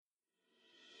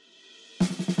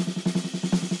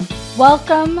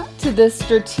Welcome to the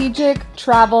Strategic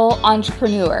Travel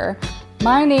Entrepreneur.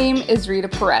 My name is Rita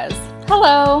Perez.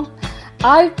 Hello.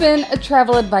 I've been a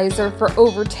travel advisor for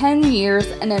over 10 years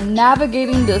and am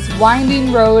navigating this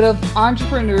winding road of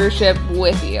entrepreneurship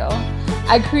with you.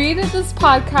 I created this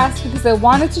podcast because I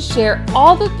wanted to share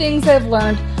all the things I've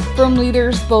learned from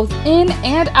leaders both in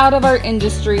and out of our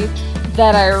industry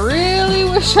that I really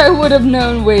wish I would have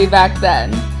known way back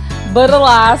then. But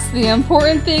alas, the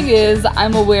important thing is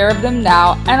I'm aware of them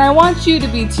now, and I want you to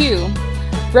be too.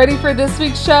 Ready for this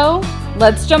week's show?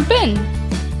 Let's jump in.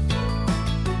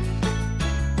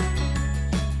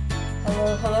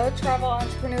 Hello, travel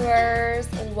entrepreneurs.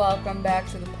 Welcome back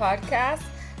to the podcast.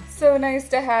 So nice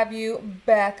to have you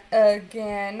back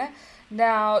again.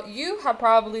 Now, you have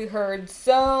probably heard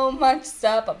so much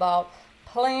stuff about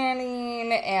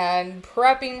planning and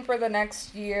prepping for the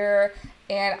next year.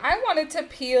 And I wanted to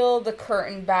peel the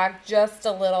curtain back just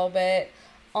a little bit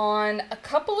on a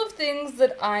couple of things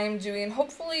that I'm doing.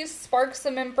 Hopefully spark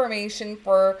some information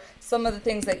for some of the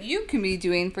things that you can be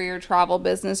doing for your travel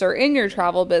business or in your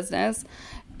travel business.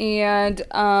 And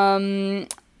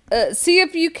see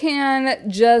if you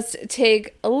can just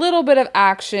take a little bit of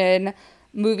action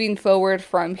moving forward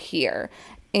from here.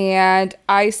 And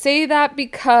I say that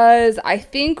because I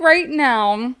think right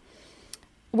now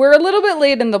we're a little bit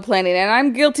late in the planning, and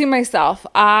I'm guilty myself.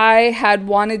 I had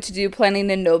wanted to do planning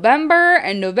in November,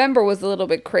 and November was a little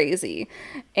bit crazy.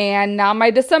 And now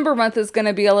my December month is going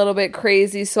to be a little bit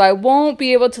crazy, so I won't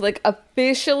be able to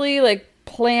officially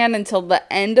plan until the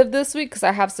end of this week because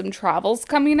I have some travels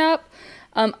coming up.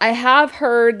 I have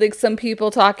heard some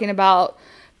people talking about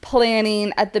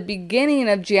planning at the beginning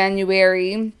of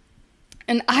January.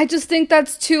 And I just think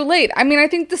that's too late. I mean, I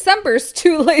think December's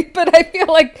too late, but I feel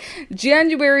like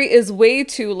January is way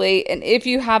too late. And if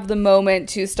you have the moment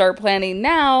to start planning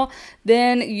now,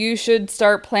 then you should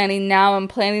start planning now and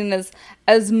planning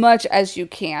as much as you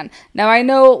can. Now, I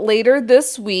know later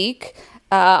this week,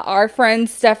 our friend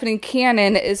Stephanie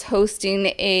Cannon is hosting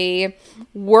a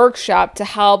workshop to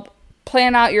help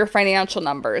plan out your financial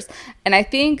numbers. And I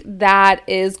think that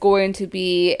is going to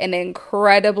be an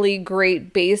incredibly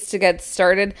great base to get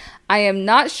started. I am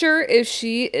not sure if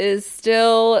she is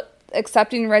still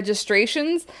accepting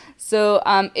registrations. So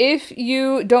if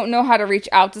you don't know how to reach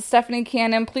out to Stephanie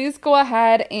Cannon, please go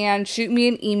ahead and shoot me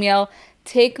an email,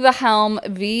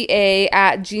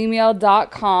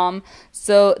 takethehelmva@gmail.com,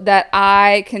 so that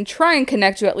I can try and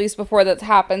connect you at least before that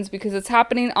happens, because it's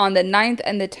happening on the 9th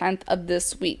and the 10th of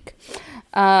this week.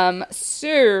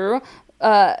 Starting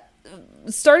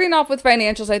off with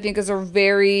financials, I think, is a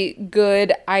very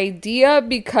good idea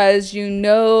because you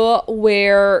know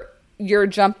where you're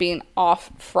jumping off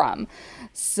from.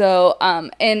 So,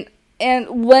 and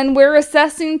when we're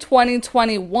assessing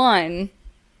 2021,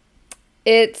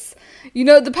 it's,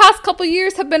 the past couple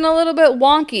years have been a little bit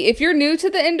wonky. If you're new to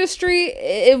the industry,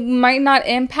 it might not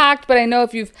impact, but I know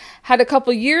if you've had a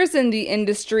couple years in the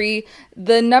industry,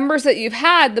 the numbers that you've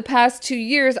had the past 2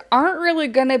 years aren't really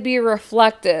going to be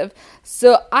reflective.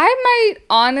 So I might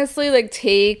honestly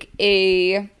take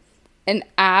an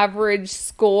average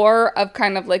score of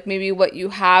kind of maybe what you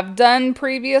have done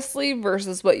previously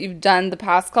versus what you've done the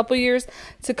past couple years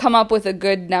to come up with a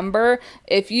good number.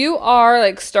 If you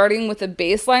are starting with a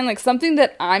baseline, something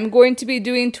that I'm going to be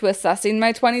doing to assessing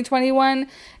my 2021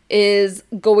 is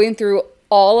going through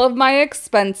all of my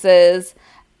expenses,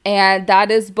 and that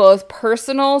is both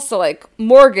personal, so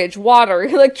mortgage, water,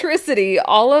 electricity,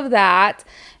 all of that,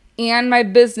 and my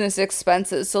business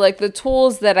expenses, so the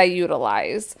tools that I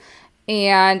utilize.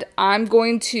 And I'm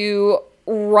going to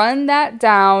run that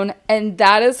down, and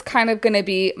that is kind of going to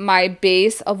be my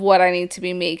base of what I need to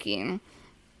be making.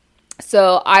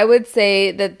 So I would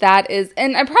say that is,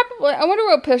 and I wonder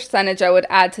what percentage I would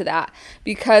add to that,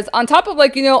 because on top of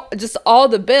just all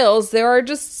the bills, there are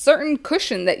just certain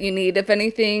cushion that you need if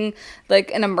anything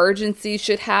an emergency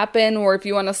should happen, or if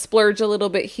you want to splurge a little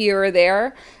bit here or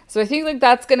there. So I think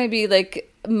that's going to be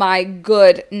my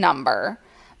good number.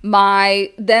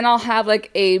 Then I'll have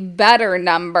a better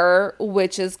number,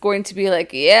 which is going to be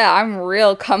I'm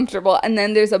real comfortable. And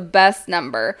then there's a best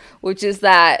number, which is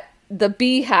the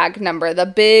BHAG number, the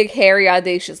big, hairy,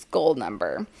 audacious goal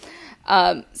number.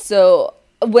 So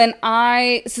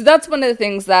that's one of the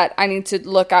things that I need to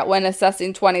look at when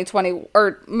assessing 2020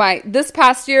 or this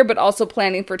past year, but also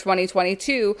planning for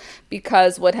 2022,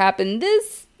 because what happened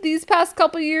these past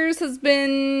couple years has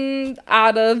been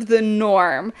out of the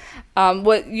norm.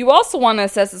 What you also want to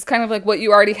assess is kind of what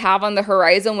you already have on the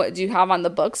horizon, what do you have on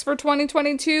the books for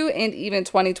 2022 and even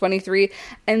 2023,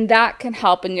 and that can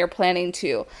help in your planning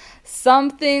too.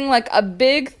 something like a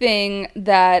big thing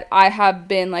that I have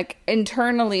been like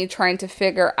internally trying to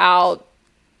figure out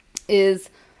is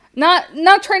not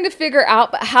trying to figure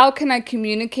out, but how can I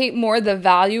communicate more the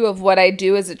value of what I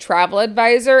do as a travel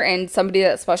advisor and somebody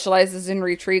that specializes in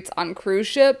retreats on cruise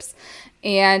ships.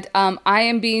 And I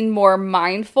am being more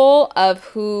mindful of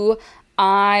who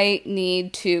I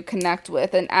need to connect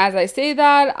with. And as I say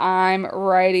that, I'm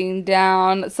writing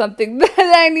down something that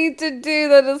I need to do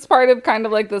that is part of kind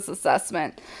of like this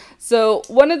assessment. So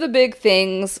one of the big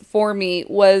things for me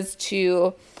was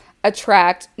to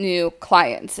attract new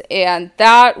clients. And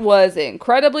that was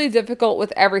incredibly difficult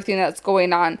with everything that's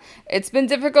going on. It's been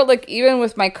difficult, like even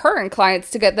with my current clients,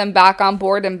 to get them back on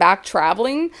board and back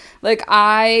traveling. Like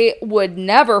I would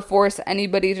never force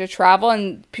anybody to travel,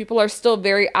 and people are still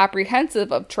very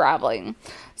apprehensive of traveling.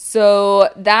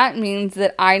 So that means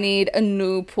that I need a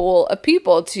new pool of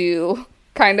people to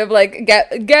kind of like get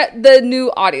the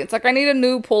new audience. Like I need a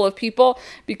new pool of people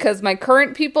because my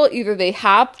current people, either they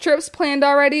have trips planned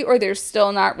already or they're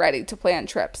still not ready to plan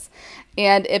trips.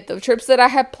 And if the trips that I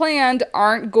have planned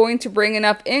aren't going to bring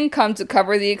enough income to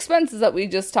cover the expenses that we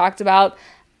just talked about,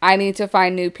 I need to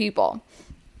find new people.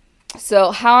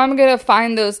 So how I'm going to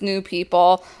find those new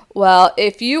people? Well,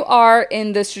 if you are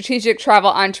in the Strategic Travel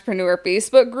Entrepreneur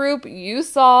Facebook group, you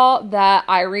saw that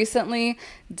I recently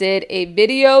did a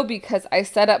video because I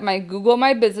set up my Google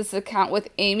My Business account with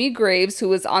Amy Graves, who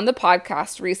was on the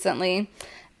podcast recently.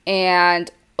 And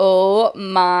oh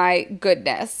my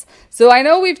goodness. So I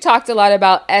know we've talked a lot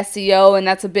about SEO, and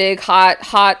that's a big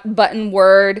hot button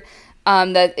word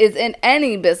that is in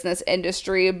any business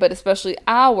industry, but especially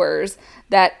ours,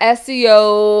 that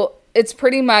SEO, it's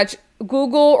pretty much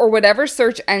Google or whatever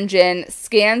search engine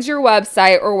scans your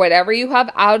website or whatever you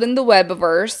have out in the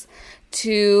webverse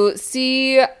to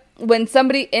see when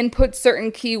somebody inputs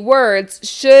certain keywords,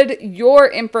 should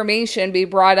your information be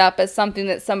brought up as something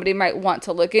that somebody might want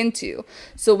to look into.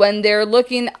 So when they're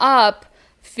looking up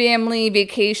family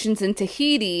vacations in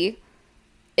Tahiti,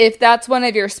 if that's one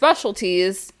of your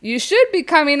specialties, you should be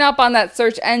coming up on that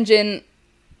search engine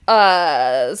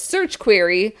search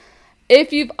query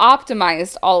if you've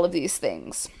optimized all of these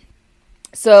things.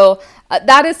 So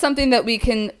that is something that we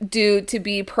can do to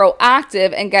be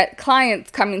proactive and get clients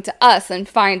coming to us and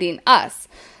finding us.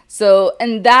 So,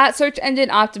 and that search engine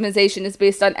optimization is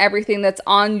based on everything that's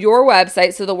on your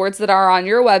website. So the words that are on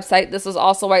your website. This is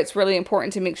also why it's really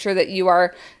important to make sure that you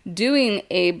are doing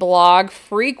a blog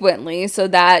frequently so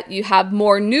that you have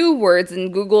more new words,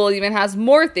 and Google even has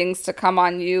more things to come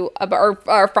on you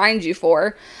or find you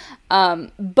for.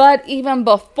 But even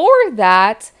before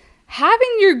that,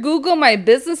 having your Google My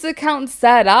Business account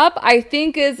set up, I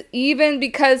think is even,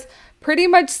 because pretty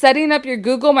much setting up your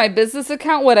Google My Business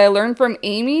account, what I learned from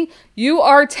Amy, you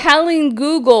are telling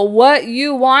Google what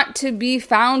you want to be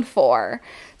found for.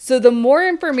 So the more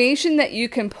information that you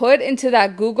can put into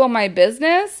that Google My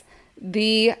Business,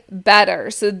 the better.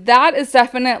 So that is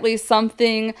definitely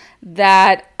something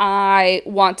that I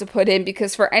want to put in,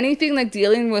 because for anything like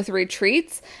dealing with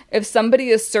retreats, if somebody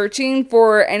is searching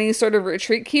for any sort of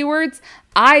retreat keywords,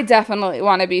 I definitely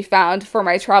want to be found for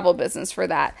my travel business for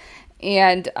that.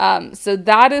 And so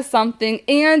that is something,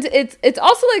 and it's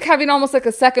also like having almost like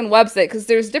a second website, because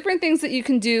there's different things that you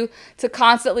can do to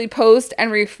constantly post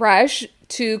and refresh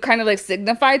to kind of like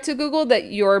signify to Google that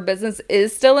your business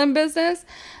is still in business,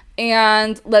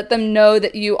 and let them know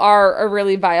that you are a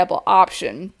really viable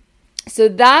option. So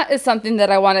that is something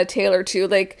that I want to tailor to.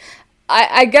 Like,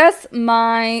 I guess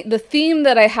the theme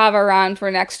that I have around for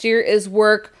next year is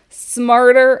work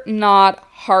smarter, not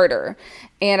harder.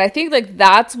 And I think like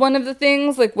that's one of the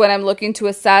things, like when I'm looking to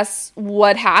assess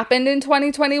what happened in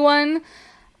 2021,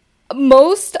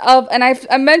 and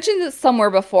I mentioned this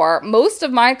somewhere before, most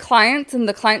of my clients and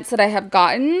the clients that I have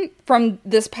gotten from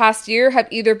this past year have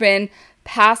either been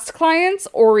past clients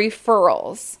or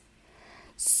referrals.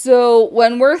 So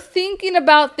when we're thinking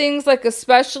about things like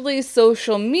especially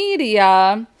social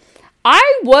media,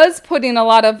 I was putting a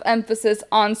lot of emphasis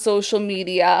on social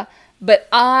media, but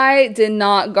I did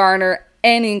not garner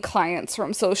any clients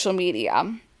from social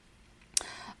media.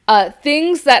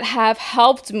 Things that have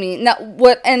helped me now,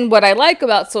 what I like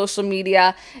about social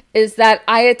media is that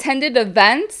I attended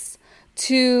events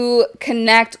to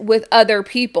connect with other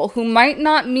people who might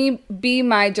not be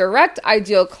my direct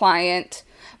ideal client,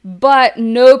 but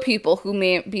know people who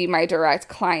may be my direct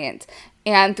client.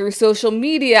 And through social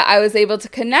media, I was able to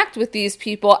connect with these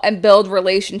people and build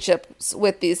relationships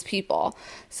with these people.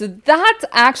 So that's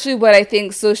actually what I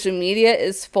think social media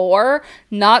is for.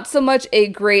 Not so much a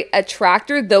great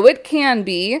attractor, though it can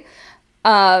be.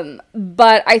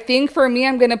 But I think for me,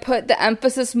 I'm going to put the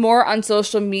emphasis more on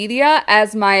social media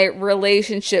as my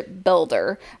relationship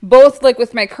builder, both like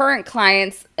with my current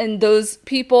clients and those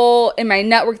people in my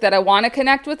network that I want to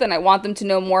connect with, and I want them to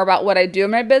know more about what I do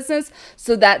in my business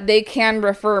so that they can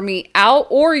refer me out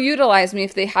or utilize me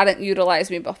if they hadn't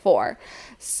utilized me before.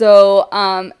 So,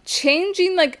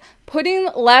 changing, like putting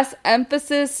less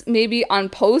emphasis maybe on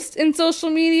posts in social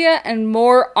media and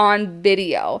more on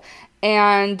video.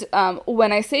 And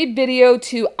when I say video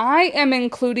too, I am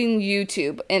including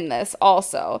YouTube in this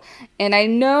also. And I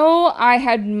know I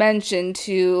had mentioned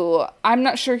I'm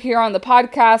not sure here on the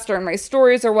podcast or in my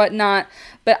stories or whatnot,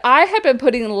 but I had been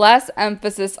putting less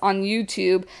emphasis on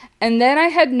YouTube. And then I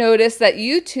had noticed that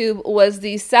YouTube was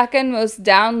the second most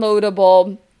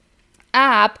downloadable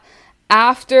app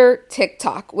after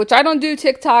TikTok, which I don't do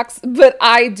TikToks, but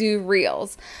I do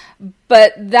Reels.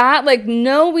 But that, like,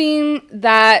 knowing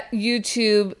that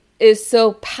YouTube is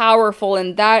so powerful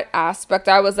in that aspect,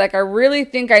 I was like, I really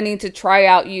think I need to try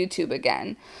out YouTube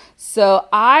again. So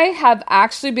I have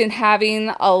actually been having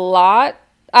a lot,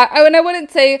 and I wouldn't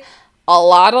say a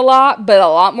lot, but a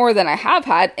lot more than I have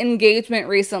had engagement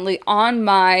recently on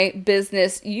my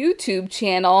business YouTube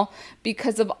channel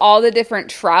because of all the different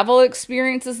travel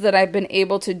experiences that I've been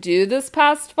able to do this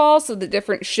past fall. So the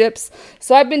different ships.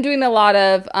 So I've been doing a lot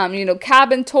of,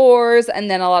 cabin tours and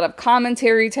then a lot of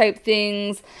commentary type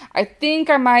things. I think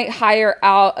I might hire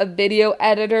out a video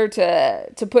editor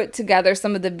to put together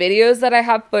some of the videos that I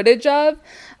have footage of,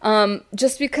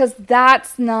 just because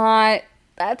that's not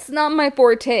my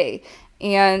forte.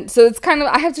 And so it's kind of,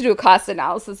 I have to do a cost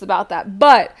analysis about that.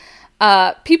 But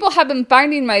people have been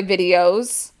finding my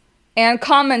videos and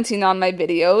commenting on my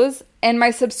videos, and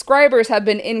my subscribers have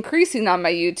been increasing on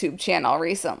my YouTube channel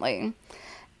recently.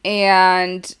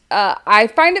 And I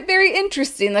find it very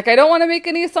interesting. Like, I don't want to make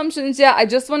any assumptions yet. I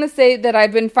just want to say that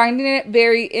I've been finding it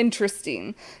very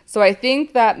interesting. So I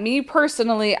think that me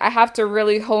personally, I have to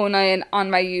really hone in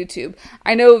on my YouTube.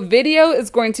 I know video is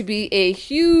going to be a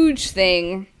huge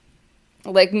thing,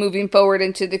 like moving forward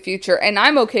into the future. And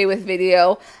I'm okay with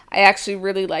video. I actually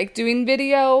really like doing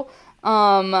video.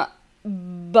 And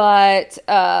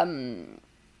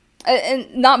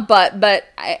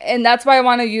that's why I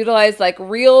want to utilize like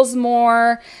Reels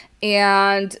more,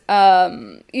 and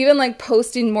even like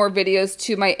posting more videos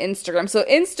to my Instagram. So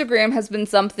Instagram has been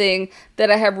something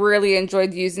that I have really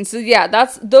enjoyed using. So yeah,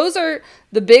 those are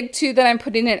the big two that I'm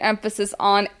putting an emphasis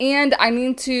on, and I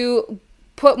need to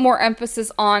put more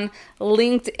emphasis on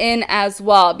LinkedIn as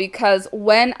well, because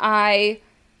when I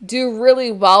do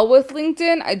really well with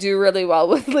LinkedIn, I do really well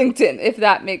with LinkedIn, if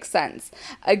that makes sense.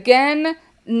 Again,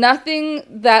 nothing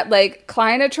that like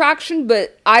client attraction,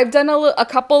 but I've done a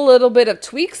couple little bit of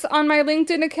tweaks on my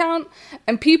LinkedIn account,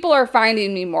 and people are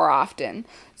finding me more often.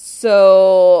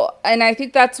 So, and I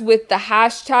think that's with the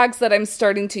hashtags that I'm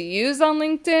starting to use on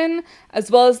LinkedIn,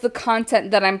 as well as the content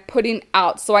that I'm putting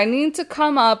out. So I need to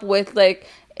come up with like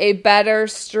a better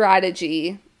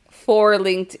strategy for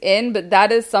LinkedIn, but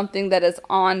that is something that is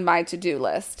on my to-do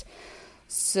list.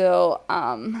 So,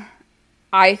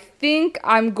 I think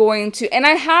I'm going to, and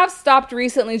I have stopped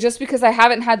recently just because I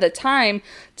haven't had the time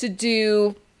to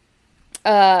do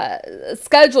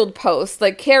scheduled posts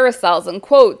like carousels and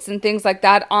quotes and things like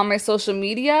that on my social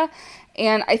media.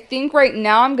 And I think right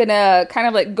now I'm going to kind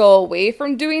of like go away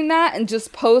from doing that and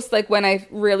just post like when I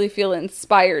really feel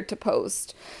inspired to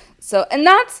post. So, and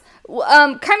that's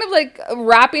kind of like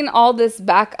wrapping all this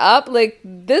back up. Like,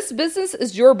 this business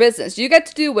is your business. You get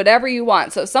to do whatever you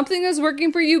want. So if something is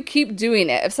working for you, keep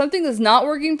doing it. If something is not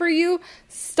working for you,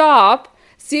 stop.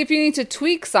 See if you need to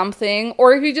tweak something,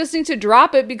 or if you just need to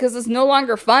drop it because it's no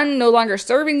longer fun, no longer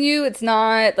serving you, it's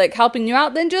not like helping you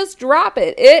out, then just drop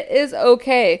it. It is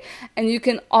okay. And you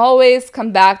can always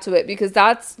come back to it, because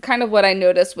that's kind of what I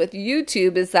noticed with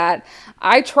YouTube, is that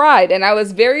I tried and I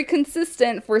was very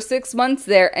consistent for 6 months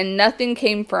there and nothing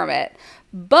came from it.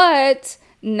 But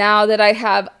now that I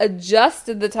have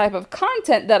adjusted the type of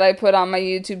content that I put on my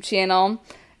YouTube channel,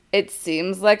 it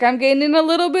seems like I'm gaining a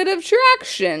little bit of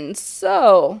traction.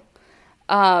 So,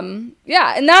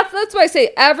 yeah, and that's why I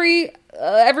say every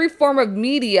form of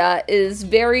media is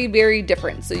very, very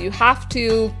different. So you have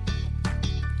to.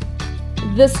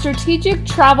 The Strategic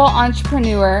Travel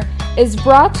Entrepreneur is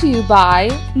brought to you by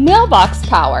Mailbox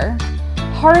Power.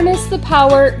 Harness the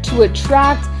power to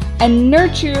attract and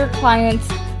nurture your clients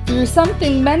through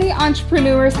something many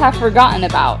entrepreneurs have forgotten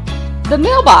about: the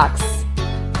mailbox.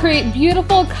 Create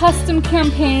beautiful custom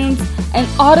campaigns and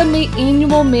automate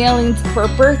annual mailings for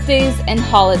birthdays and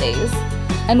holidays.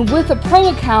 And with a pro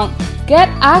account, get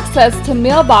access to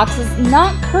mailboxes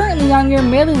not currently on your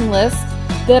mailing list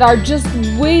that are just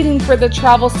waiting for the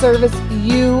travel service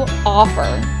you offer.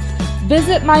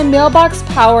 Visit my Mailbox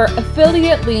Power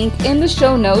affiliate link in the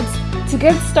show notes to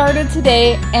get started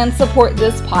today and support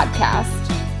this podcast.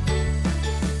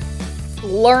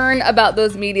 Learn about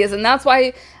those medias, and that's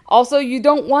why also you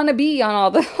don't want to be on all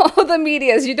the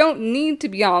medias. You don't need to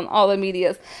be on all the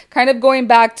medias. Kind of going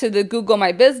back to the Google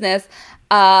My Business,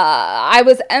 I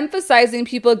was emphasizing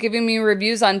people giving me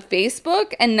reviews on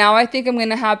Facebook, and now I think I'm going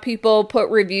to have people put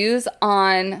reviews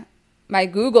on my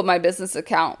Google My Business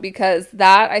account, because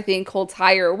that I think holds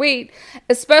higher weight,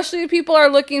 especially if people are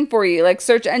looking for you, like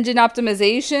search engine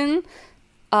optimization.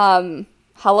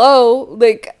 Hello,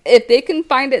 like if they can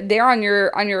find it there on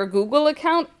your Google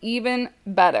account, even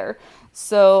better.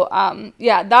 So,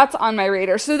 yeah, that's on my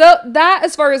radar. So that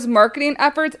as far as marketing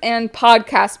efforts and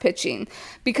podcast pitching,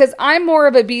 because I'm more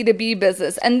of a B2B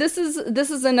business. And this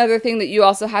is another thing that you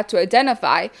also have to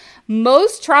identify.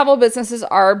 Most travel businesses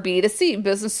are B2C,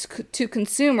 business to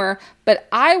consumer, but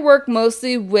I work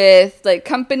mostly with like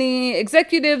company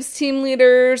executives, team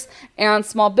leaders, and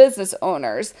small business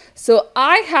owners. So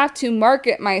I have to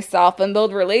market myself and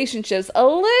build relationships a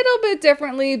little bit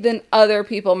differently than other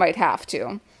people might have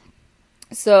to.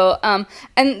 So,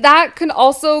 and that can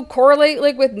also correlate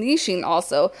like with niching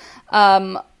also.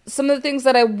 Some of the things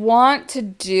that I want to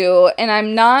do, and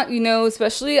I'm not,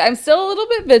 especially, I'm still a little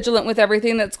bit vigilant with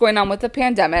everything that's going on with the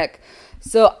pandemic.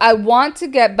 So I want to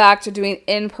get back to doing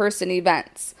in-person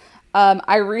events.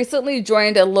 I recently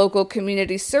joined a local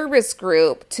community service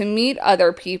group to meet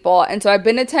other people. And so I've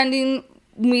been attending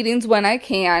meetings when I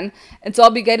can. And so I'll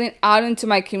be getting out into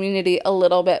my community a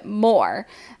little bit more.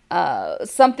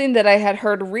 Something that I had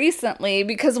heard recently,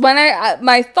 because when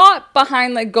my thought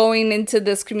behind like going into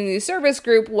this community service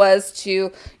group was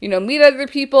to, meet other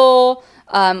people,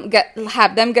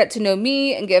 have them get to know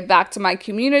me and give back to my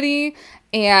community.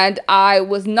 And I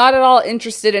was not at all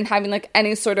interested in having like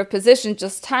any sort of position,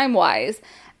 just time-wise.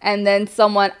 And then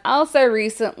someone else I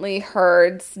recently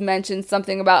heard mention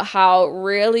something about how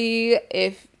really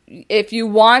if you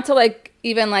want to like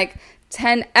even like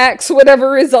 10x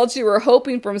whatever results you were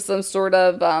hoping from some sort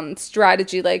of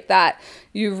strategy like that,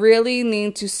 you really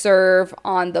need to serve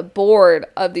on the board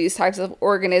of these types of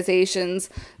organizations,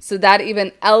 so that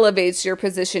even elevates your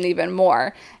position even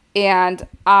more. And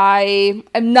I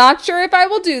am not sure if I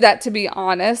will do that, to be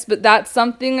honest, but that's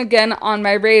something again on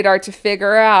my radar to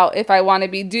figure out if I want to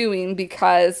be doing,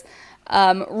 because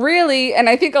really, and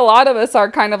I think a lot of us are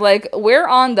kind of like, we're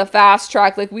on the fast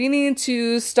track. Like we need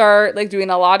to start like doing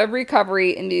a lot of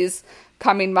recovery in these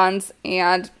coming months.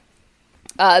 And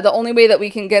the only way that we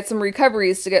can get some recovery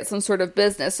is to get some sort of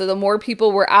business. So the more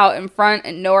people we're out in front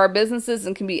and know our businesses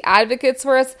and can be advocates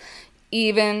for us,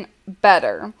 even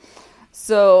better.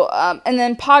 So, and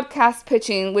then podcast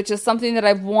pitching, which is something that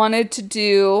I've wanted to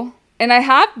do. And I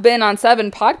have been on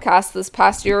 7 podcasts this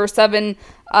past year, or 7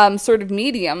 sort of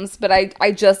mediums, but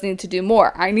I just need to do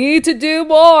more. I need to do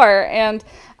more. And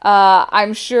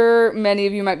I'm sure many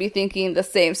of you might be thinking the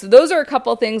same. So those are a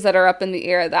couple things that are up in the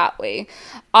air that way.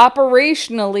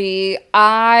 Operationally,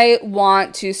 I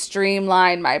want to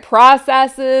streamline my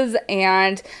processes,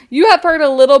 and you have heard a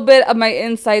little bit of my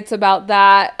insights about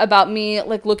that, about me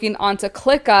like looking onto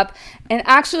ClickUp. And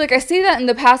actually, like I say that in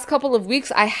the past couple of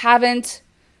weeks, I haven't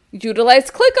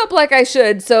utilized ClickUp like I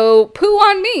should. So poo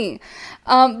on me.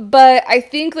 But I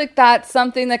think like that's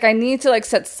something like I need to like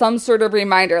set some sort of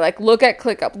reminder, like look at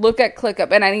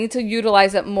ClickUp, and I need to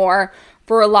utilize it more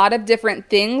for a lot of different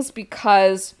things,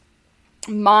 because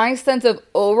my sense of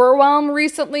overwhelm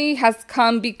recently has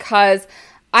come because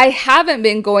I haven't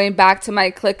been going back to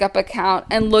my ClickUp account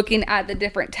and looking at the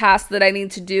different tasks that I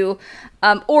need to do,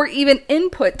 or even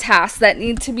input tasks that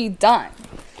need to be done.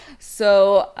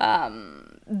 So,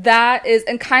 that is,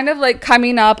 and kind of like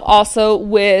coming up also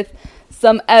with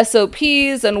some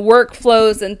SOPs and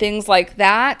workflows and things like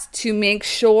that to make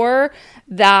sure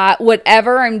that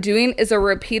whatever I'm doing is a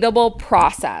repeatable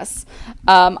process.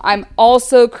 I'm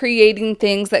also creating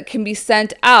things that can be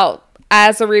sent out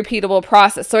as a repeatable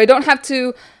process. So I don't have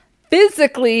to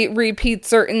physically repeat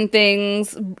certain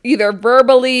things, either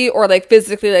verbally or like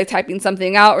physically, like typing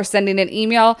something out or sending an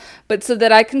email, but so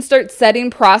that I can start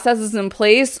setting processes in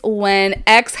place. When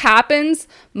X happens,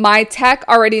 my tech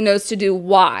already knows to do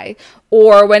Y.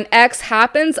 Or when X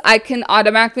happens, I can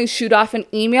automatically shoot off an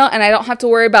email and I don't have to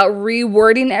worry about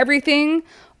rewording everything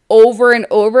over and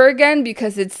over again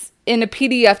because it's in a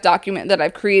PDF document that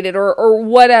I've created or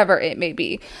whatever it may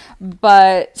be.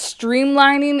 But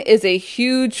streamlining is a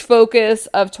huge focus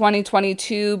of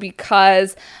 2022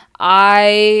 because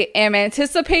I am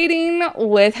anticipating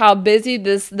with how busy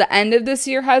the end of this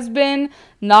year has been.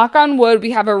 Knock on wood, we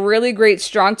have a really great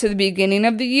strong to the beginning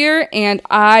of the year, and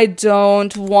I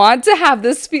don't want to have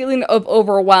this feeling of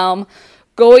overwhelm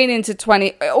going into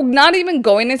not even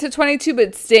going into 22,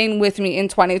 but staying with me in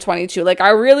 2022. Like, I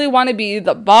really want to be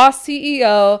the boss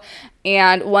CEO,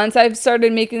 and once I've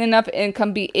started making enough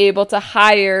income, be able to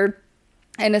hire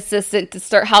an assistant to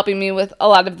start helping me with a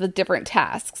lot of the different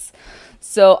tasks.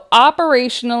 So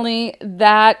operationally,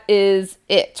 that is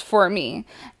it for me.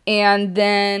 And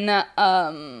then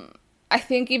I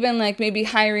think even like maybe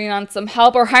hiring on some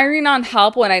help or hiring on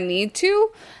help when I need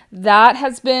to, that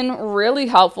has been really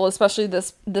helpful, especially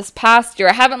this past year.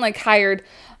 I haven't like hired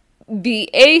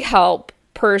VA help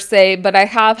per se, but I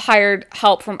have hired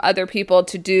help from other people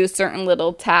to do certain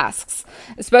little tasks,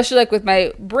 especially like with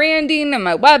my branding and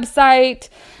my website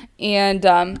and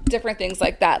different things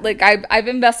like that. Like I've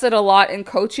invested a lot in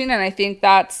coaching, and I think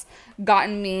that's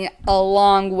gotten me a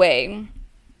long way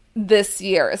this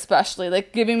year, especially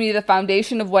like giving me the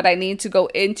foundation of what I need to go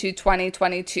into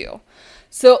 2022.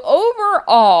 So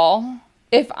overall,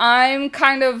 if I'm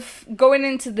kind of going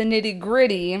into the nitty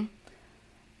gritty,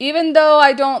 even though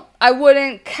I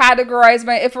wouldn't categorize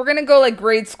if we're going to go like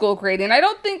grade school grading, I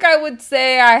don't think I would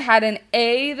say I had an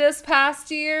A this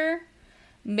past year.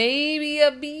 Maybe a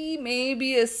B,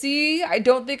 maybe a C. I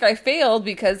don't think I failed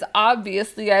because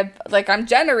obviously I'm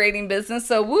generating business,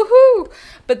 so woohoo!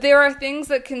 But there are things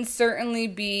that can certainly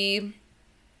be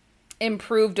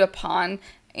improved upon,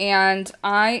 and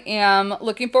I am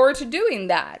looking forward to doing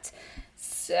that.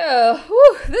 So,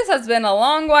 this has been a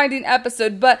long, winding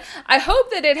episode, but I hope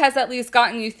that it has at least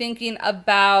gotten you thinking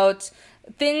about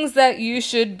things that you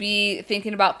should be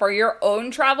thinking about for your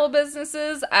own travel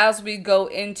businesses as we go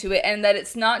into it, and that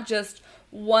it's not just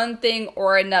one thing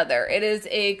or another. It is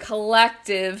a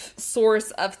collective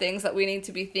source of things that we need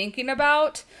to be thinking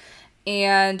about.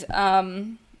 And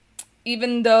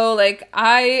even though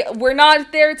we're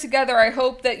not there together, I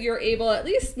hope that you're able at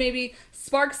least maybe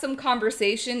spark some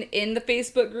conversation in the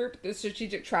Facebook group, The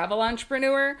Strategic Travel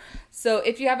Entrepreneur. So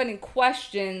if you have any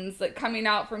questions like coming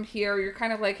out from here, you're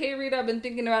kind of like, hey Rita, I've been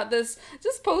thinking about this,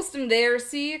 just post them there.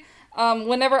 See,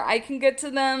 whenever I can get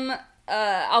to them,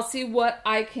 I'll see what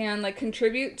I can like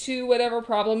contribute to whatever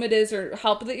problem it is or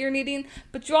help that you're needing.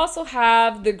 But you also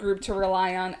have the group to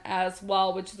rely on as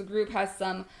well, which the group has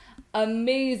some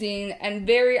amazing and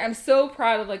I'm so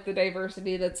proud of like the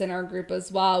diversity that's in our group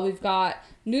as well. We've got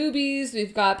newbies,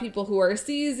 we've got people who are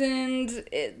seasoned.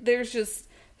 There's just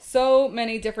so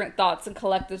many different thoughts and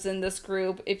collectives in this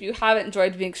group. If you haven't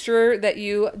joined, make sure that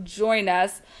you join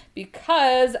us,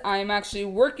 because I'm actually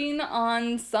working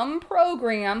on some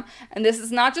program, and this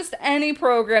is not just any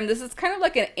program. This is kind of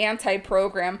like an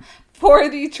anti-program for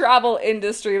the travel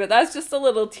industry, but that's just a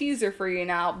little teaser for you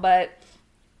now. But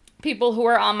people who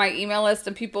are on my email list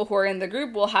and people who are in the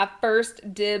group will have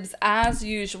first dibs as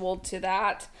usual to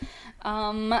that.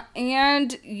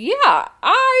 And yeah,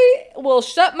 I will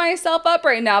shut myself up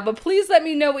right now, but please let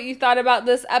me know what you thought about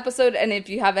this episode and if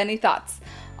you have any thoughts.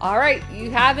 All right,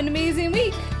 you have an amazing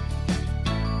week.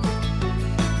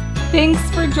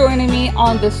 Thanks for joining me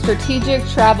on The Strategic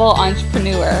Travel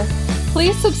Entrepreneur.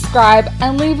 Please subscribe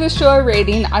and leave a show a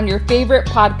rating on your favorite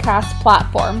podcast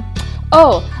platform.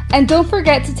 Oh, and don't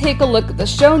forget to take a look at the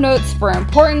show notes for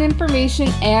important information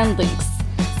and links.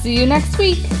 See you next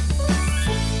week.